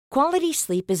Quality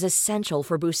sleep is essential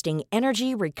for boosting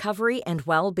energy, recovery, and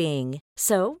well-being.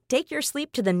 So, take your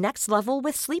sleep to the next level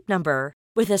with Sleep Number.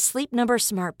 With a Sleep Number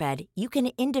smart bed, you can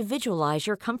individualize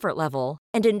your comfort level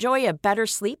and enjoy a better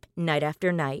sleep night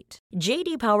after night.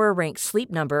 J.D. Power ranks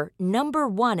Sleep Number number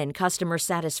 1 in customer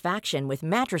satisfaction with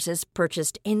mattresses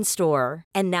purchased in-store.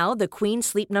 And now the Queen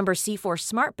Sleep Number C4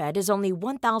 smart bed is only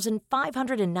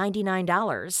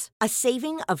 $1,599, a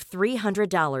saving of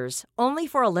 $300, only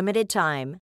for a limited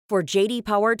time. For J.D.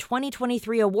 Power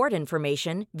 2023 award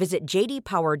information, visit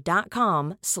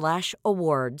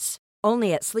jdpower.com/awards.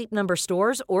 Only at Sleep Number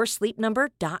stores or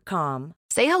sleepnumber.com.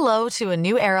 Say hello to a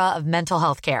new era of mental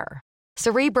health care.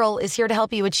 Cerebral is here to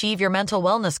help you achieve your mental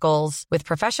wellness goals with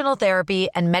professional therapy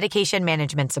and medication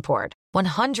management support.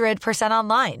 100%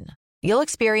 online. You'll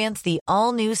experience the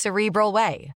all-new Cerebral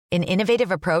Way, an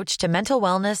innovative approach to mental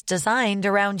wellness designed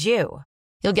around you.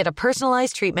 You'll get a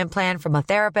personalized treatment plan from a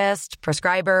therapist,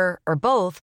 prescriber, or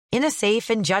both in a safe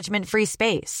and judgment-free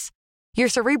space. Your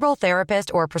Cerebral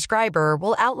therapist or prescriber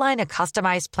will outline a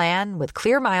customized plan with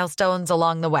clear milestones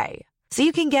along the way, so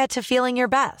you can get to feeling your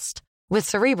best. With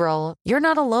Cerebral, you're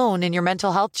not alone in your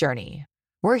mental health journey.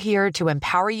 We're here to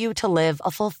empower you to live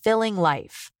a fulfilling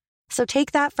life. So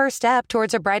take that first step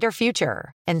towards a brighter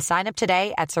future and sign up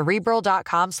today at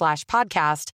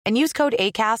Cerebral.com/podcast and use code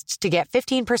ACAST to get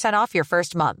 15% off your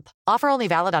first month. Offer only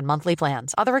valid on monthly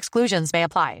plans. Other exclusions may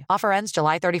apply. Offer ends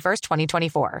July 31st,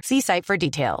 2024. See site for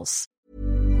details.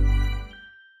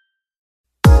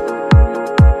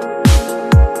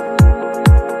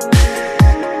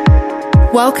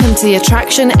 Welcome to the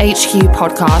Attraction HQ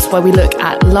podcast, where we look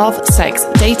at love, sex,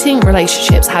 dating,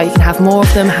 relationships, how you can have more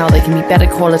of them, how they can be better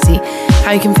quality,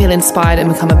 how you can feel inspired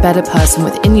and become a better person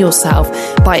within yourself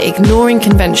by ignoring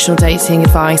conventional dating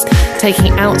advice,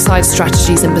 taking outside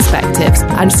strategies and perspectives,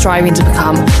 and striving to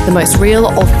become the most real,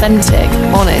 authentic,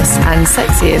 honest, and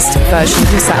sexiest version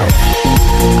of yourself.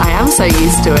 I am so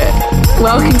used to it.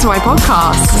 Welcome to my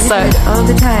podcast. All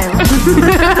the time.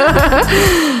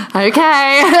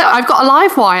 Okay, I've got a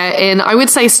live wire in, I would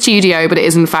say studio, but it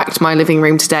is in fact my living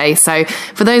room today. So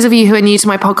for those of you who are new to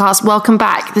my podcast, welcome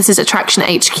back. This is Attraction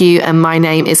HQ and my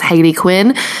name is Hayley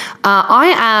Quinn.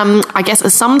 I am, I guess, a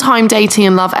sometime dating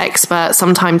and love expert,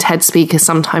 sometime TED speaker,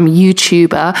 sometime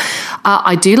YouTuber.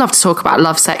 I do love to talk about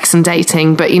love, sex and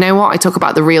dating, but you know what? I talk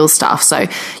about the real stuff. So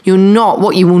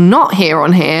what you will not hear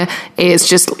on here is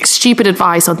just like stupid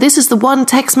advice or this is the one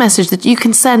text message that you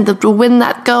can send that will win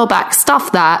that girl back,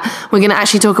 stuff that. We're going to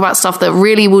actually talk about stuff that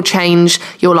really will change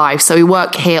your life. So we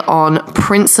work here on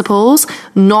principles,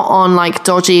 not on like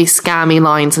dodgy, scammy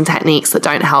lines and techniques that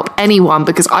don't help anyone,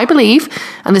 because I believe,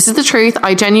 and this is the truth,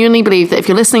 I genuinely believe that if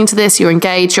you're listening to this, you're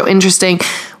engaged, you're interesting,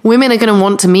 women are going to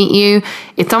want to meet you.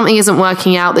 If something isn't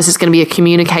working out, this is going to be a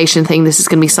communication thing. This is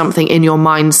going to be something in your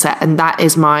mindset. And that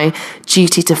is my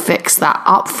duty to fix that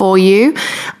up for you.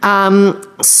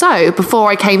 So before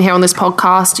I came here on this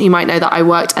podcast, you might know that I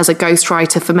worked as a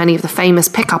ghostwriter for many of the famous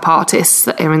pickup artists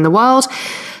that are in the world.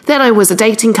 Then I was a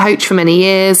dating coach for many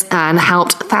years and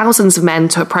helped thousands of men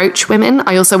to approach women.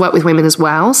 I also work with women as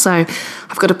well. So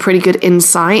I've got a pretty good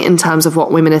insight in terms of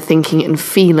what women are thinking and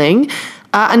feeling.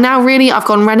 And now really I've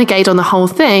gone renegade on the whole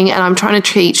thing and I'm trying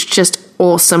to teach just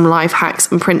awesome life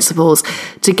hacks and principles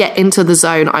to get into the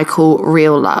zone I call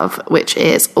real love, which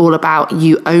is all about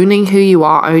you owning who you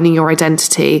are, owning your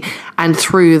identity, and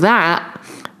through that,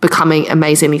 becoming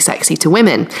amazingly sexy to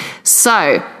women.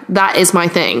 So that is my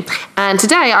thing. And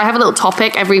today I have a little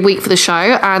topic every week for the show.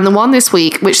 And the one this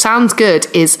week, which sounds good,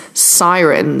 is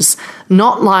sirens.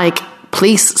 Not like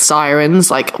police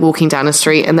sirens, like walking down a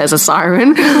street and there's a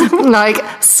siren. Like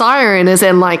siren as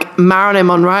in like Marilyn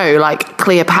Monroe, like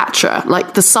Cleopatra.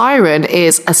 Like the siren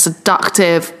is a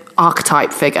seductive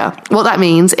archetype figure. What that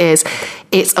means is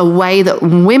it's a way that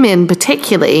women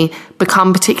particularly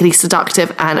become particularly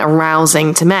seductive and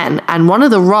arousing to men. And one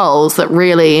of the roles that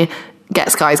really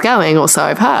gets guys going, or so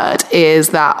I've heard, is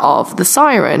that of the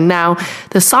siren. Now,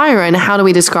 the siren, how do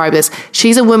we describe this?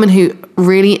 She's a woman who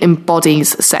really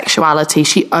embodies sexuality.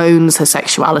 She owns her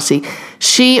sexuality.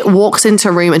 She walks into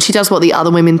a room and she does what the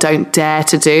other women don't dare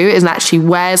to do, is that she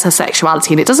wears her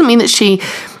sexuality. And it doesn't mean that she,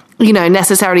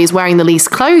 necessarily is wearing the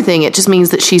least clothing. It just means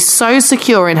that she's so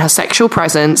secure in her sexual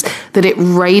presence that it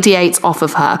radiates off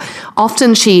of her.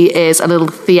 Often she is a little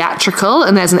theatrical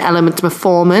and there's an element of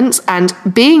performance, and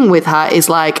being with her is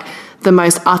like the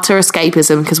most utter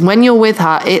escapism, because when you're with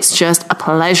her, it's just a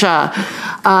pleasure.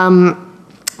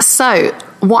 So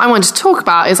what I wanted to talk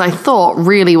about is I thought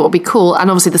really what would be cool, and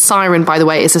obviously the Siren, by the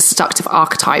way, is a seductive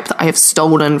archetype that I have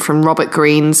stolen from Robert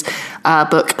Greene's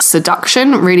book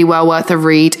Seduction. Really well worth a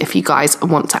read if you guys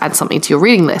want to add something to your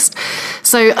reading list.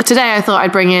 So today I thought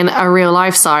I'd bring in a real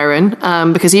life Siren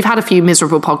because you've had a few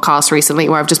miserable podcasts recently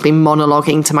where I've just been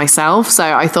monologuing to myself. So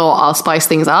I thought I'll spice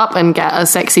things up and get a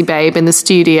sexy babe in the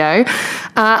studio.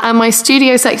 And my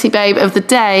studio sexy babe of the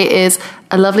day is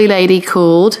a lovely lady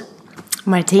called...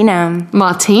 Martina.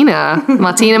 Hello.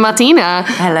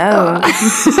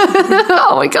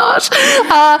 Oh my gosh.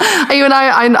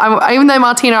 Even though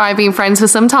Martina and I have been friends for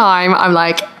some time, I'm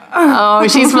like, oh,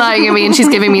 she's flirting at me and she's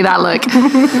giving me that look.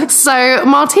 So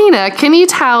Martina, can you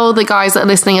tell the guys that are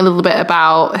listening a little bit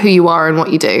about who you are and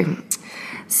what you do?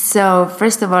 So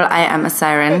first of all, I am a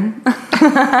siren.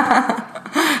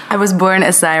 I was born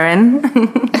a siren.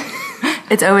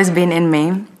 It's always been in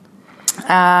me.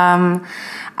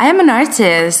 I am an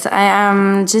artist. I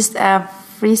am just a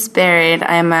free spirit.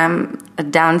 I am a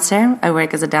dancer. I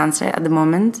work as a dancer at the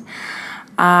moment.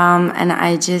 And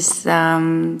I just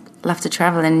love to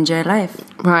travel and enjoy life.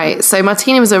 Right. So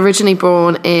Martina was originally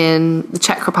born in the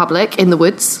Czech Republic, in the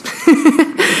woods.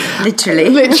 Literally.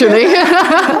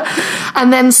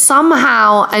 And then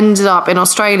somehow ended up in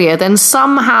Australia, then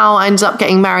somehow ended up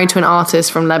getting married to an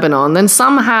artist from Lebanon, then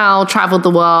somehow traveled the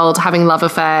world having love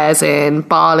affairs in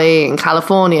Bali and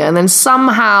California, and then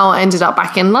somehow ended up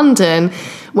back in London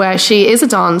where she is a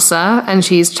dancer and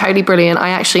she's totally brilliant. I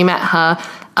actually met her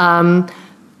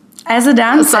as a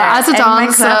dancer. At my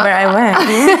club where I went.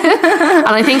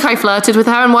 And I think I flirted with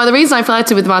her. And the reason I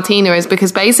flirted with Martina is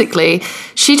because basically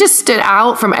she just stood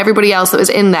out from everybody else that was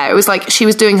in there. It was like she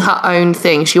was doing her own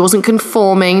thing. She wasn't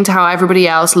conforming to how everybody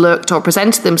else looked or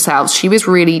presented themselves. She was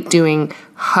really doing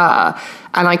her.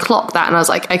 And I clocked that and I was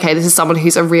like, okay, this is someone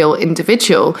who's a real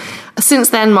individual. Since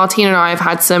then, Martina and I have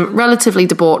had some relatively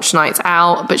debauched nights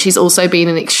out, but she's also been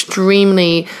an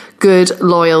extremely good,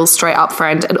 loyal, straight up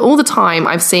friend. And all the time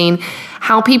I've seen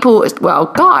how people, well,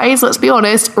 guys, let's be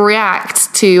honest,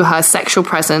 react to her sexual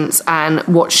presence and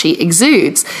what she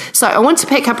exudes. So I want to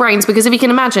pick her brains because if you can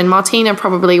imagine, Martina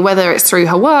probably, whether it's through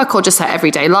her work or just her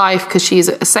everyday life, because she's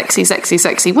a sexy, sexy,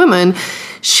 sexy woman,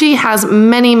 she has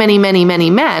many, many, many, many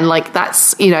men. Like that's,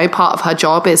 part of her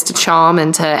job is to charm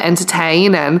and to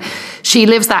entertain. And she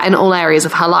lives that in all areas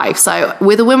of her life. So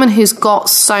with a woman who's got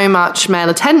so much male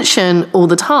attention all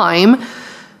the time,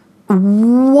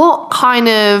 what kind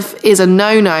of is a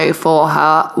no-no for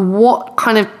her? What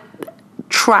kind of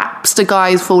traps do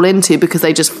guys fall into because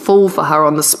they just fall for her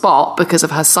on the spot because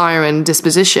of her siren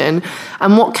disposition?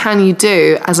 And what can you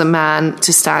do as a man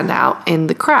to stand out in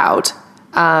the crowd?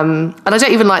 And I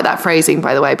don't even like that phrasing,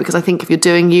 by the way, because I think if you're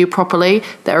doing you properly,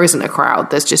 there isn't a crowd,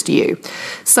 there's just you.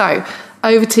 So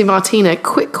over to Martina.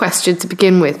 Quick question to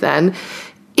begin with then.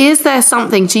 Is there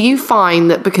something, do you find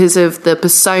that because of the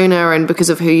persona and because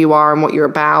of who you are and what you're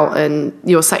about and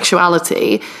your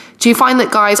sexuality, do you find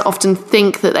that guys often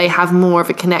think that they have more of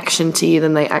a connection to you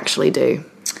than they actually do?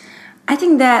 I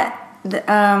think that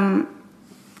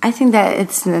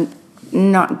it's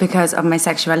not because of my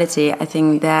sexuality. I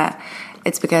think that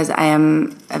it's because I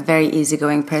am a very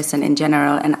easygoing person in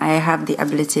general, and I have the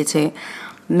ability to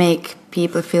make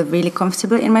people feel really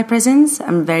comfortable in my presence.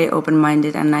 I'm very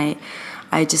open-minded, and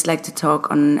I just like to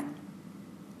talk on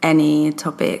any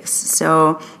topics.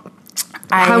 So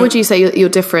how would you say you're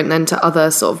different then to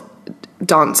other sort of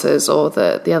dancers or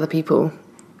the other people?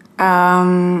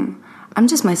 I'm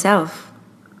just myself.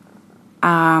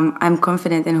 I'm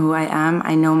confident in who I am.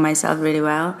 I know myself really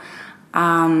well.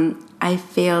 I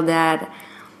feel that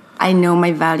I know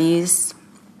my values.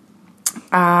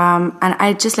 And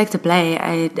I just like to play.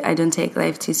 I don't take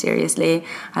life too seriously.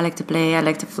 I like to play. I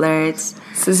like to flirt. So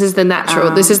this is the natural.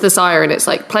 This is the siren. It's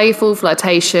like playful,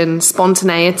 flirtation,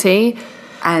 spontaneity.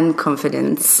 And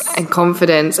confidence.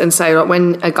 And so like,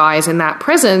 when a guy is in that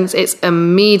presence, it's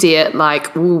immediate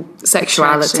like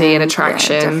sexuality and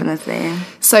attraction. Yeah, definitely.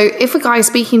 So if a guy is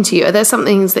speaking to you, are there some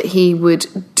things that he would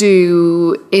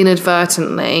do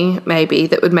inadvertently, maybe,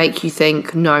 that would make you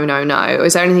think, no? Or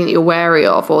is there anything that you're wary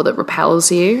of or that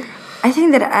repels you? I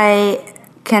think that I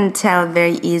can tell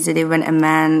very easily when a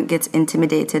man gets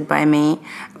intimidated by me,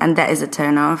 and that is a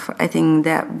turn-off. I think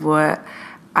that what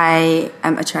I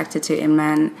am attracted to in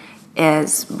men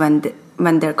is when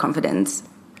they're confident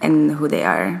in who they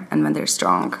are and when they're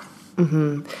strong.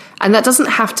 Mm-hmm. And that doesn't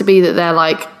have to be that they're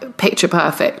like picture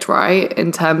perfect, right?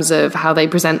 In terms of how they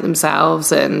present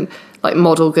themselves and like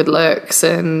model good looks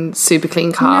and super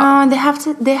clean cut. No,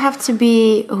 they have to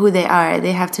be who they are.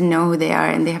 They have to know who they are,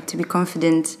 and they have to be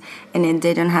confident in it.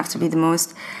 They don't have to be the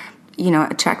most,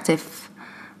 attractive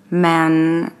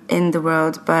man in the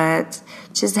world, but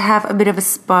just have a bit of a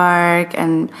spark,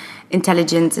 and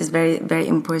intelligence is very, very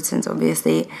important,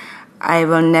 obviously. I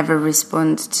will never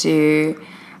respond to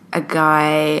a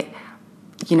guy,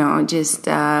 just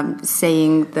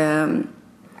saying the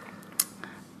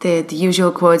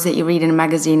usual quotes that you read in a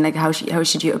magazine, like how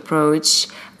should you approach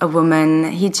a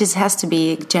woman. He just has to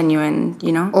be genuine,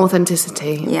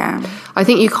 Authenticity. Yeah. I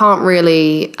think you can't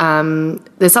really,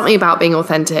 there's something about being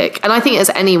authentic. And I think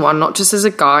as anyone, not just as a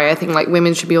guy, I think like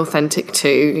women should be authentic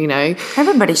too,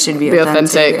 Everybody should be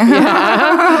authentic.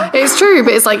 Yeah. It's true,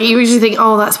 but it's like you usually think,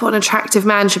 oh, that's what an attractive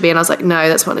man should be. And I was like, no,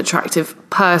 that's what an attractive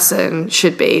person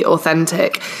should be,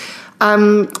 authentic.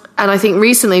 And I think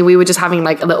recently we were just having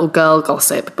like a little girl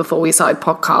gossip before we started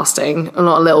podcasting. Well,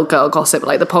 not a little girl gossip, but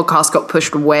like the podcast got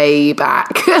pushed way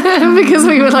back because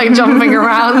we were like jumping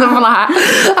around the flat.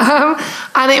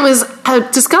 And it was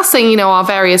discussing, our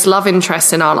various love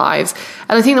interests in our lives.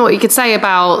 And I think that what you could say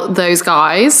about those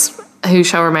guys, who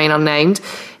shall remain unnamed,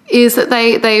 is that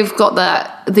they've got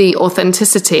the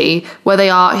authenticity where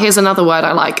they are, here's another word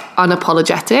I like,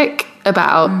 unapologetic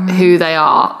about who they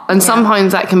are. And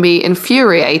sometimes that can be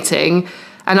infuriating,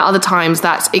 and other times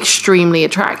that's extremely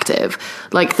attractive.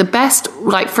 Like the best,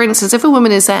 like for instance, if a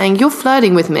woman is saying, you're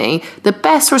flirting with me, the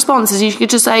best response is you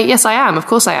could just say, yes, I am. Of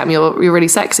course I am. You're really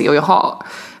sexy, or you're hot.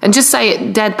 And just say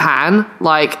it deadpan,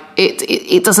 like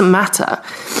it doesn't matter.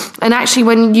 And actually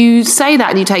when you say that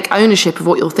and you take ownership of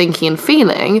what you're thinking and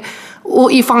feeling,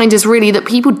 what you find is really that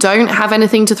people don't have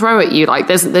anything to throw at you. Like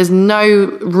there's no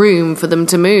room for them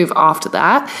to move after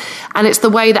that. And it's the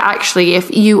way that actually,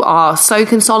 if you are so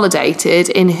consolidated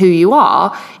in who you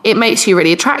are, it makes you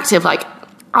really attractive. Like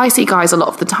I see guys a lot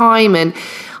of the time, and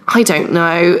I don't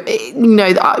know,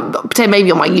 pretend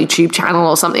maybe on my YouTube channel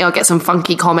or something, I'll get some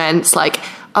funky comments like,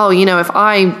 oh, if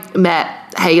I met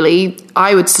Hayley,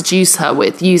 I would seduce her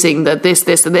with using the this,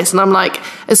 and this. And I'm like,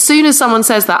 as soon as someone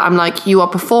says that, I'm like, you are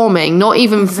performing, not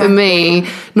even for me,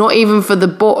 not even for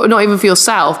not even for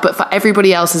yourself, but for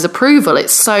everybody else's approval.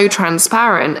 It's so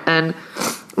transparent and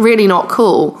really not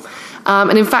cool.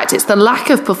 And in fact, it's the lack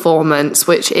of performance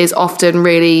which is often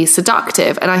really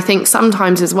seductive. And I think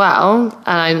sometimes as well,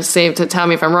 and I seem to tell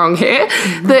me if I'm wrong here,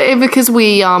 that because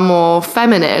we are more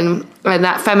feminine, and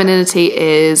that femininity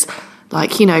is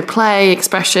like, play,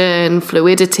 expression,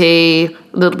 fluidity,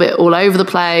 a little bit all over the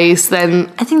place,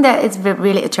 then I think that it's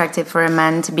really attractive for a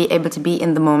man to be able to be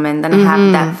in the moment and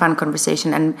have that fun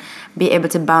conversation and be able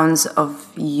to bounce off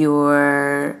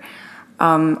your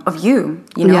of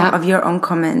your own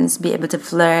comments, be able to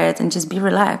flirt and just be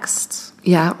relaxed.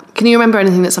 Yeah. Can you remember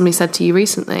anything that somebody said to you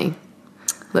recently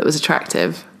that was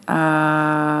attractive?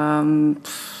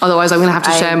 Otherwise, I'm going to have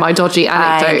to share my dodgy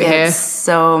anecdote here.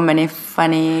 So many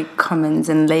funny comments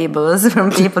and labels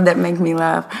from people that make me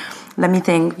laugh. Let me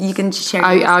think. You can share.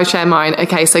 I'll share mine.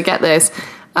 Okay, so get this.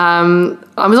 I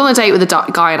was on a date with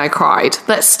a guy and I cried.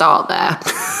 Let's start there.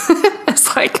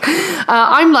 It's like,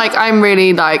 I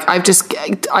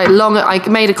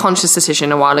made a conscious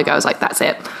decision a while ago. I was like, that's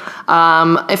it. If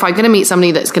I'm going to meet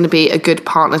somebody that's going to be a good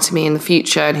partner to me in the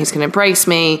future and who's going to embrace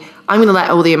me, I'm going to let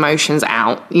all the emotions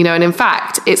out, and in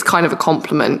fact, it's kind of a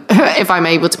compliment if I'm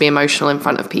able to be emotional in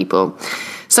front of people.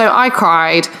 So I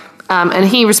cried. And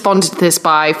he responded to this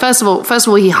by first of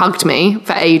all, he hugged me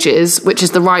for ages, which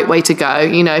is the right way to go.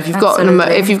 If you've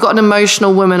got an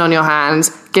emotional woman on your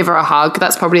hands, give her a hug.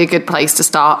 That's probably a good place to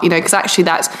start. Because actually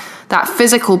that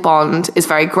physical bond is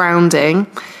very grounding.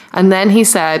 And then he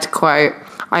said, quote,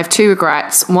 I have 2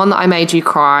 regrets: 1, that I made you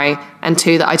cry, and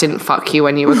 2, that I didn't fuck you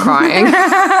when you were crying.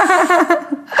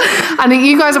 And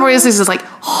you guys are probably just like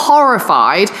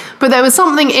horrified, but there was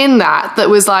something in that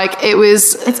was like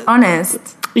it's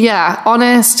honest. Yeah,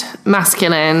 honest,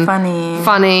 masculine,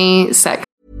 funny, sexy.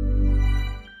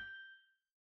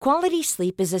 Quality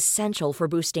sleep is essential for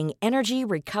boosting energy,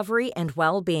 recovery, and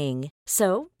well-being.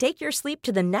 So, take your sleep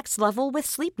to the next level with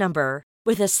Sleep Number.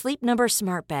 With a Sleep Number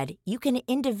smart bed, you can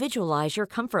individualize your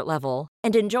comfort level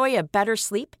and enjoy a better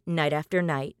sleep night after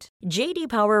night. J.D.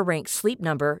 Power ranks Sleep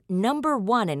Number number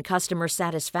 1 in customer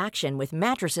satisfaction with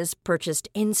mattresses purchased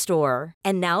in-store.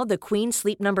 And now the Queen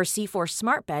Sleep Number C4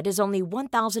 smart bed is only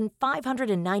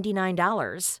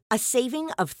 $1,599, a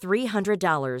saving of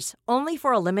 $300, only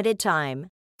for a limited time.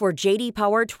 For J.D.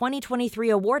 Power 2023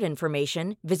 award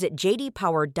information, visit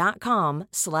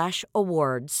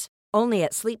jdpower.com/awards. Only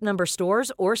at Sleep Number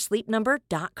stores or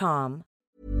sleepnumber.com.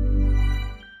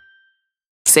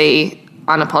 See,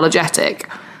 unapologetic.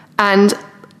 And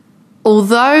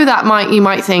although you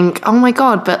might think, oh my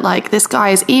God, but like this guy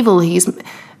is evil, he's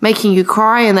making you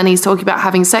cry, and then he's talking about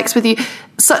having sex with you.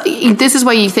 So this is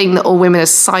where you think that all women are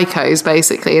psychos,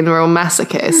 basically, and they're all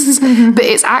masochists. But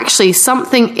it's actually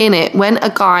something in it when a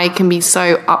guy can be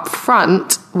so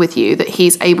upfront with you that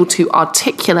he's able to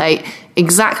articulate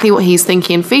exactly what he's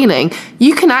thinking and feeling.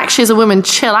 You can actually, as a woman,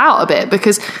 chill out a bit,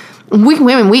 because we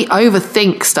women, we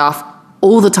overthink stuff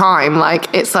all the time.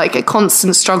 Like, it's like a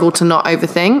constant struggle to not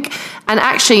overthink. And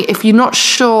actually, if you're not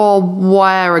sure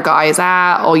where a guy is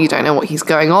at, or you don't know what he's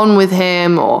going on with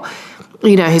him, or,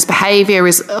 you know, his behavior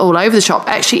is all over the shop,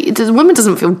 actually, the woman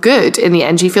doesn't feel good in the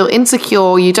end. You feel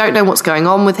insecure. You don't know what's going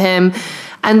on with him.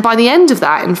 And by the end of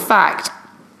that, in fact,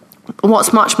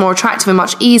 what's much more attractive and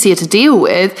much easier to deal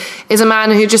with is a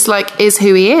man who just like is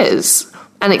who he is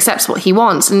and accepts what he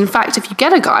wants. And in fact, if you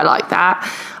get a guy like that,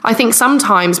 I think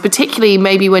sometimes, particularly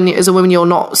maybe when as a woman you're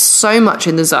not so much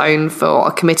in the zone for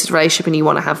a committed relationship and you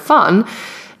want to have fun,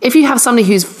 if you have somebody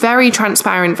who's very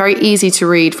transparent, very easy to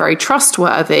read, very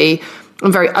trustworthy,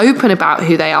 and very open about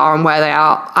who they are and where they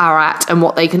are at and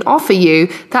what they can offer you,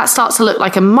 that starts to look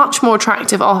like a much more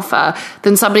attractive offer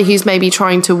than somebody who's maybe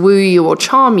trying to woo you or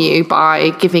charm you by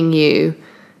giving you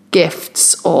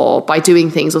gifts or by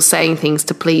doing things or saying things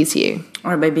to please you.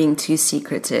 Or by being too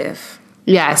secretive.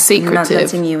 Yeah, secretive. Not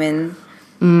letting you in.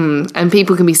 And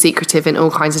people can be secretive in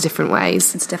all kinds of different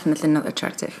ways. It's definitely not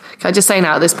attractive. Can I just say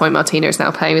now, at this point, Martina is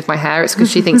now playing with my hair. It's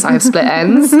because she thinks I have split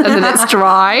ends and then it's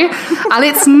dry. And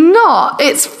it's not.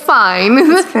 It's fine.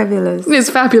 It's fabulous. It's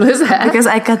fabulous hair. Because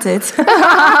I cut it.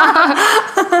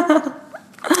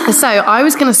 So I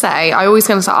was going to say, I always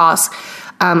going to ask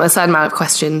a certain amount of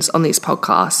questions on these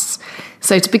podcasts.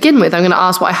 So to begin with, I'm going to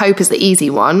ask what I hope is the easy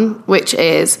one, which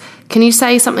is, can you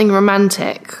say something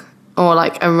romantic or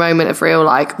like a moment of real,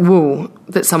 like, woo,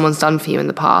 that someone's done for you in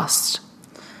the past?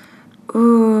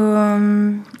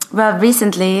 Well,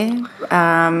 recently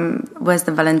was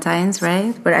the Valentine's,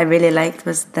 right? What I really liked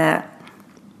was that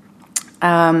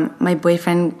my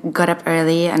boyfriend got up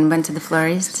early and went to the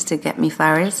florist to get me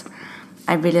flowers.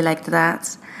 I really liked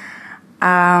that.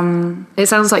 It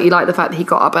sounds like you like the fact that he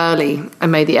got up early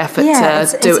and made the effort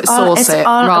to source it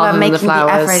rather than the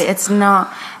flowers. The effort.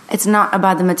 It's not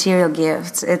about the material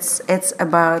gifts. It's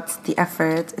about the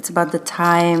effort. It's about the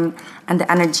time and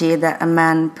the energy that a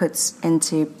man puts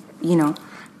into, you know,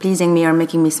 pleasing me or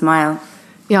making me smile.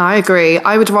 Yeah, I agree.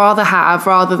 I would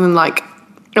rather than like,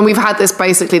 and we've had this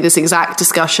exact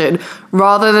discussion,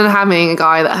 rather than having a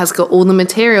guy that has got all the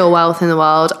material wealth in the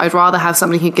world, I'd rather have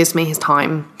somebody who gives me his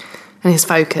time and his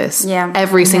focus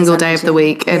every single day of the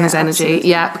week and his energy. Absolutely.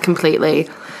 Yeah, completely.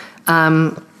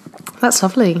 That's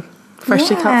lovely.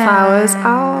 Freshly cut flowers.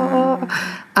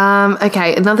 Oh.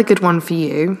 Okay, another good one for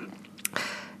you.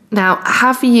 Now,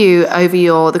 have you,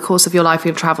 over the course of your life,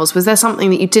 your travels, was there something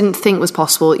that you didn't think was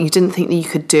possible, you didn't think that you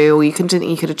could do, or you didn't think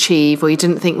you could achieve, or you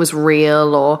didn't think was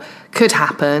real or could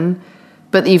happen,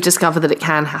 but that you've discovered that it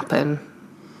can happen?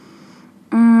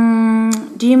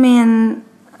 Do you mean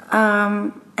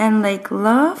in like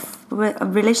love, with a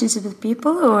relationship with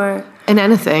people, or in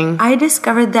anything? I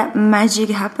discovered that magic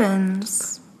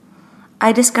happens.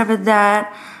 I discovered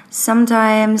that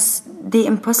sometimes the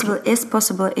impossible is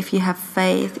possible if you have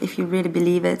faith, if you really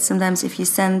believe it. Sometimes if you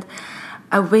send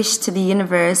a wish to the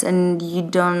universe and you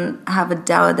don't have a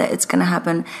doubt that it's going to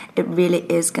happen, it really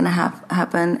is going to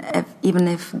happen, even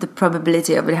if the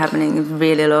probability of it happening is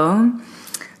really low.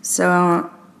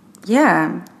 So,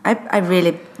 yeah, I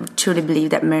really truly believe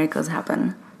that miracles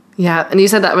happen. Yeah, and you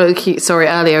said that really cute story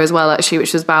earlier as well, actually,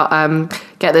 which was about,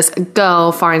 get this, a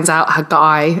girl finds out her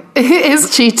guy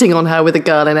is cheating on her with a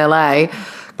girl in LA,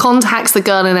 contacts the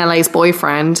girl in LA's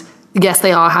boyfriend, yes,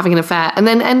 they are having an affair, and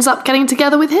then ends up getting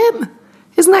together with him.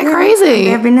 Isn't that crazy?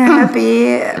 They've been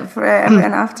happy forever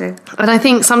and after. And I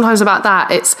think sometimes about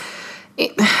that,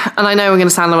 and I know we're going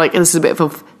to sound like this is a bit of a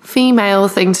female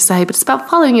thing to say, but it's about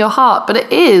following your heart, but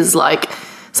it is like,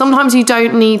 sometimes you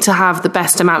don't need to have the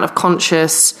best amount of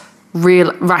conscious,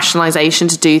 real rationalization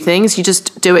to do things. You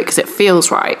just do it because it feels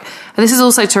right. And this is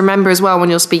also to remember as well when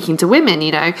you're speaking to women,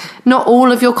 you know, not all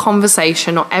of your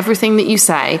conversation or everything that you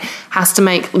say has to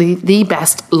make the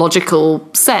best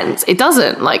logical sense. It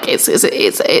doesn't. Like it's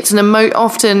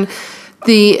often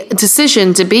the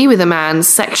decision to be with a man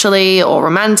sexually or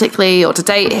romantically or to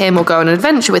date him or go on an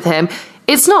adventure with him.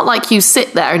 It's not like you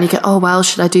sit there and you go, oh, well,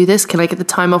 should I do this? Can I get the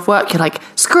time off work? You're like,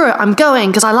 screw it, I'm going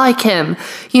because I like him.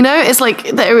 You know, it's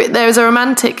like there's a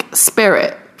romantic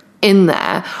spirit in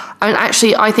there. And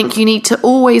actually, I think you need to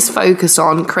always focus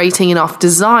on creating enough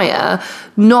desire,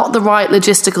 not the right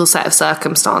logistical set of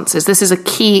circumstances. This is a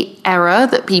key error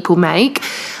that people make.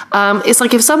 It's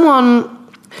like if someone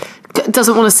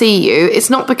doesn't want to see you, it's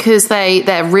not because they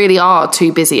really are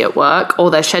too busy at work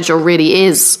or their schedule really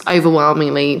is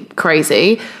overwhelmingly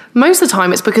crazy. Most of the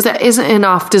time it's because there isn't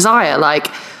enough desire. Like,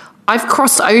 I've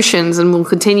crossed oceans and will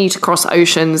continue to cross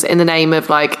oceans in the name of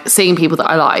like seeing people that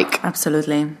I like.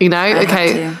 Absolutely. You know?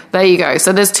 Okay, there you go.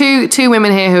 So there's two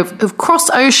women here who've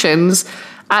crossed oceans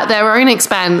at their own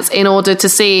expense in order to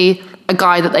see a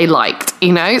guy that they liked,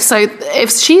 you know? So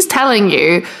if she's telling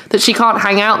you that she can't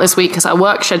hang out this week because her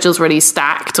work schedule's really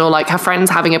stacked or like her friend's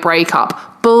having a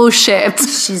breakup, bullshit.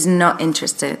 She's not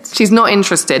interested. She's not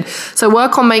interested. So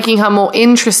work on making her more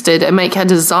interested and make her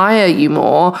desire you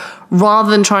more rather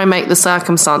than try and make the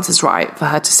circumstances right for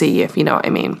her to see you, if you know what I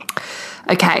mean.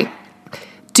 Okay.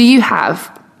 Do you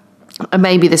have, and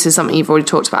maybe this is something you've already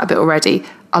talked about a bit already,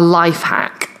 a life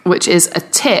hack, which is a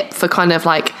tip for kind of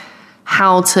like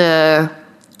how to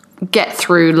get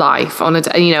through life on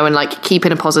a, you know, and like keep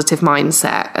in a positive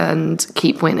mindset and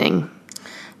keep winning?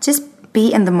 Just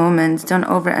be in the moment. Don't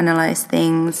overanalyze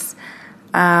things.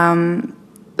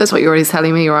 That's what you're already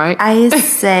telling me, right? I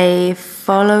say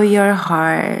follow your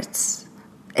heart.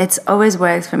 It's always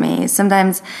worked for me.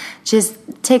 Sometimes just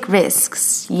take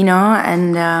risks, you know,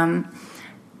 and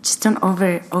just don't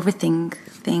overthink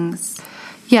things.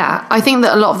 Yeah, I think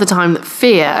that a lot of the time that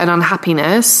fear and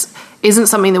unhappiness isn't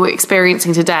something that we're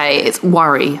experiencing today. It's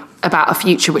worry about a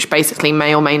future which basically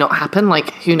may or may not happen.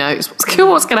 Like, who knows what's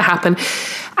going to happen.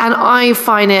 And I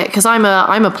find it, because I'm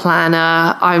a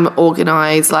planner, I'm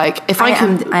organised. Like, if I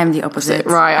am the opposite.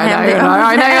 Right, I know you're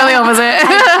the opposite.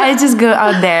 I just go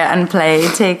out there and play,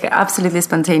 take absolutely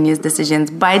spontaneous decisions,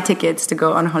 buy tickets to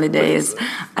go on holidays.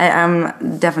 I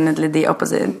am definitely the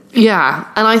opposite. Yeah,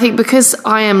 and I think because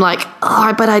I am like,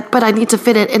 but I need to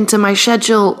fit it into my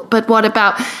schedule. But what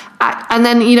about? And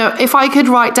then, you know, if I could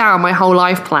write down my whole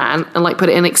life plan and like put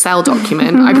it in an Excel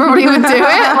document, I probably would do it.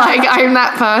 Like, I'm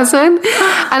that person.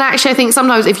 And actually, I think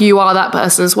sometimes if you are that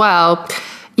person as well,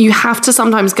 you have to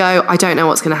sometimes go, I don't know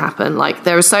what's going to happen. Like,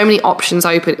 there are so many options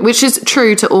open, which is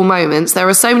true to all moments. There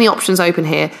are so many options open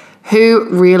here. Who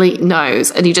really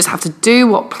knows? And you just have to do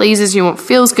what pleases you, what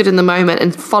feels good in the moment,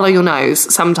 and follow your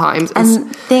nose sometimes.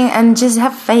 And just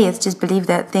have faith. Just believe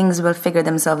that things will figure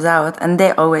themselves out, and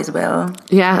they always will.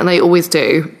 Yeah, and they always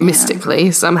do,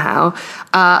 mystically, somehow.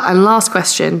 And last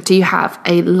question, do you have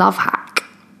a love hack,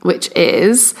 which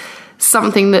is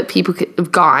something that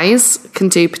guys can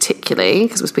do particularly,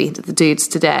 because we're speaking to the dudes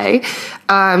today,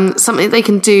 something they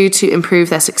can do to improve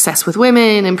their success with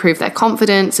women, improve their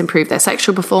confidence, improve their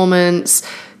sexual performance,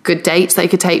 good dates they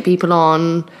could take people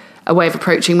on, a way of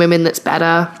approaching women that's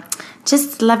better?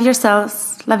 Just love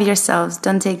yourselves. Love yourselves.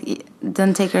 Don't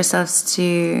take yourselves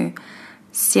too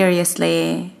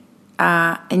seriously.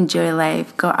 Enjoy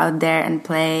life. Go out there and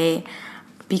play.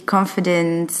 Be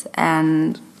confident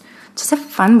and just have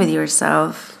fun with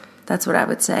yourself. That's what I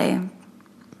would say.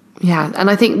 Yeah, and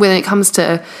I think when it comes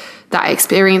to that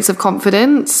experience of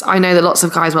confidence, I know that lots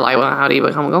of guys were like, well, how do you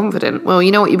become confident? Well,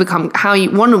 you know what you become,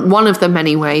 one of the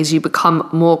many ways you become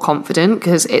more confident,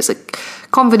 because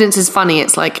confidence is funny.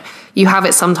 It's like you have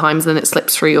it sometimes, then it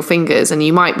slips through your fingers, and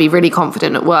you might be really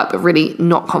confident at work, but really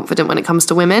not confident when it comes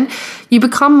to women. You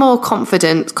become more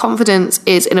confident. Confidence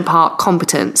is in a part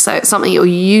competence. So it's something you're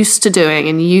used to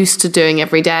doing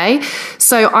every day.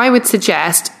 So I would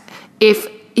suggest, if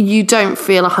you don't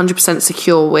feel 100%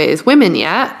 secure with women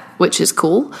yet, which is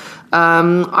cool,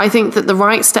 I think that the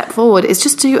right step forward is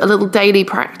just do a little daily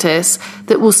practice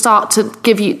that will start to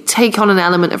take on an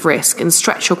element of risk and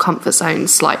stretch your comfort zone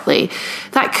slightly.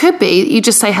 That could be that you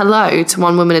just say hello to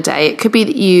one woman a day. It could be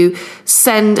that you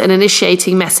send an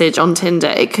initiating message on Tinder.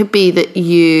 It could be that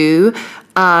you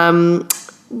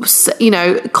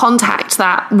contact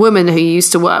that woman who you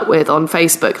used to work with on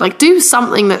Facebook. Like, do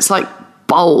something that's like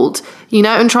bold,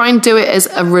 and try and do it as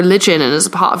a religion and as a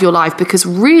part of your life, because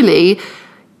really,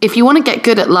 if you want to get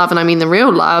good at love, and I mean the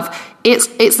real love, it's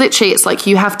literally, it's like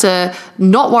you have to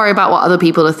not worry about what other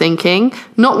people are thinking,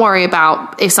 not worry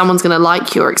about if someone's going to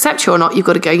like you or accept you or not. You've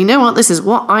got to go, you know what, this is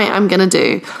what I am going to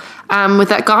do. With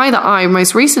that guy that I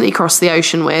most recently crossed the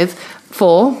ocean with,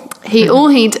 all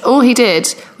he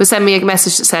did was send me a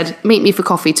message that said, meet me for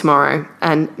coffee tomorrow,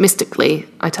 and mystically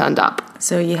I turned up.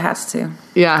 So you had to.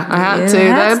 Yeah, I had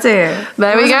to.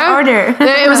 There we go. An order.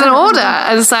 It was an order,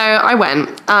 and so I went.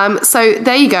 So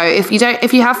there you go. If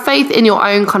you have faith in your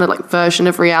own kind of like version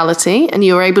of reality, and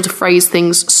you're able to phrase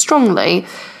things strongly,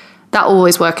 that will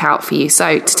always work out for you.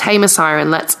 So to tame a siren,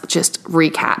 let's just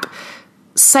recap.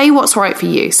 Say what's right for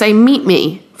you. Say, meet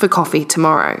me for coffee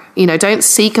tomorrow. Don't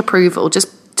seek approval.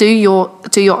 Just do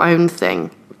your own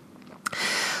thing.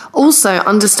 Also,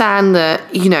 understand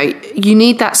that, you know, you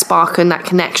need that spark and that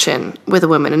connection with a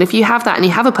woman. And if you have that and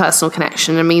you have a personal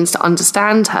connection and means to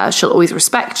understand her, she'll always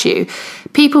respect you.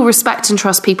 People respect and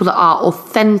trust people that are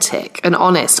authentic and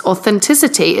honest.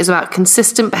 Authenticity is about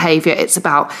consistent behavior. It's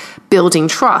about building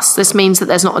trust. This means that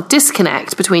there's not a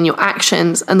disconnect between your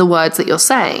actions and the words that you're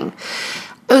saying.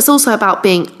 It's also about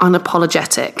being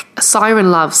unapologetic.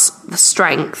 Siren loves the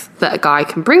strength that a guy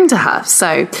can bring to her.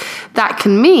 So that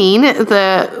can mean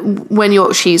that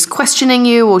when she's questioning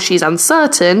you or she's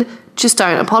uncertain, just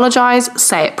don't apologize.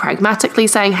 Say it pragmatically,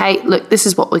 saying, hey, look, this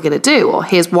is what we're going to do, or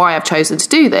here's why I've chosen to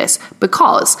do this,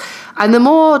 because. And the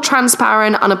more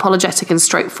transparent, unapologetic and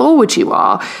straightforward you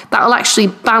are, that will actually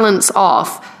balance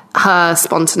off her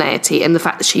spontaneity and the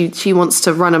fact that she wants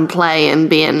to run and play and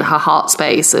be in her heart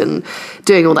space and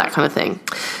doing all that kind of thing.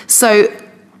 So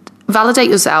validate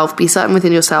yourself, be certain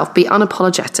within yourself, be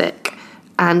unapologetic.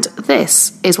 And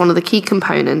this is one of the key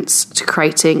components to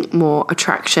creating more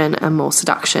attraction and more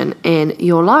seduction in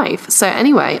your life. So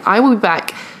anyway, I will be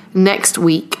back next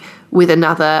week with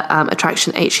another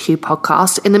Attraction HQ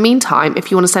podcast. In the meantime, if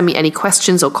you want to send me any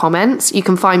questions or comments, you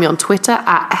can find me on Twitter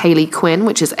at Hayley Quinn,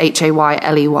 which is HayleyQuinn,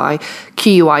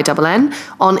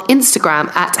 on Instagram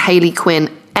at Hayley Quinn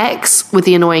X with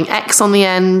the annoying X on the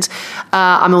end.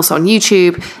 I'm also on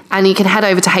YouTube, and you can head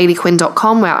over to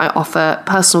hayleyquinn.com where I offer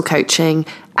personal coaching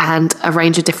and a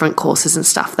range of different courses and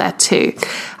stuff there too.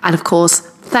 And of course,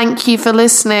 thank you for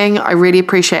listening. I really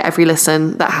appreciate every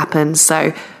listen that happens.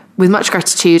 So with much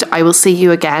gratitude, I will see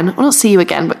you again. Well, not see you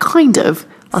again, but kind of.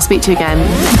 I'll speak to you again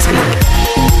next week.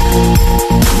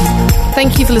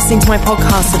 Thank you for listening to my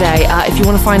podcast today. If you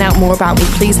want to find out more about me,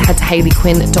 please head to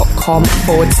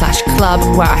hayleyquinn.com/club,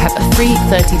 where I have a free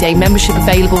 30-day membership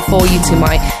available for you to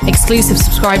my exclusive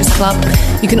subscribers club.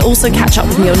 You can also catch up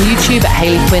with me on YouTube at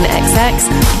Hayley Quinn XX,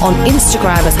 on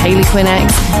Instagram as Hayley Quinn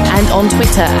X, and on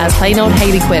Twitter as plain old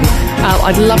Hayley Quinn.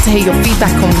 I'd love to hear your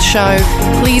feedback on the show.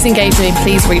 Please engage with me,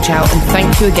 please reach out, and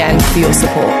thank you again for your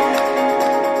support.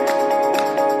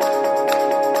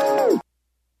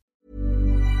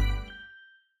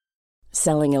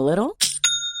 Selling a little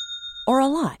or a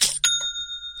lot?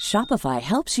 Shopify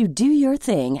helps you do your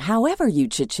thing however you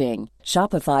cha-ching.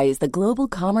 Shopify is the global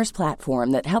commerce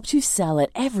platform that helps you sell at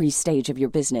every stage of your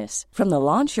business. From the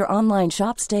launch your online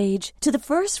shop stage to the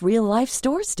first real-life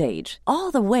store stage, all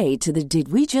the way to the did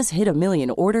we just hit a million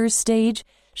orders stage.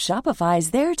 Shopify is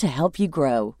there to help you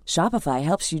grow. Shopify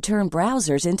helps you turn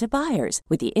browsers into buyers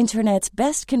with the internet's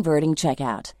best converting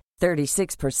checkout.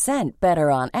 36%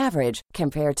 better on average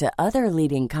compared to other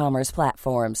leading commerce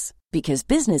platforms. Because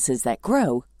businesses that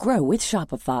grow, grow with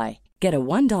Shopify. Get a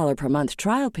 $1 per month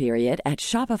trial period at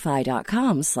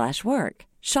shopify.com/work.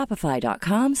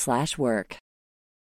 Shopify.com/work.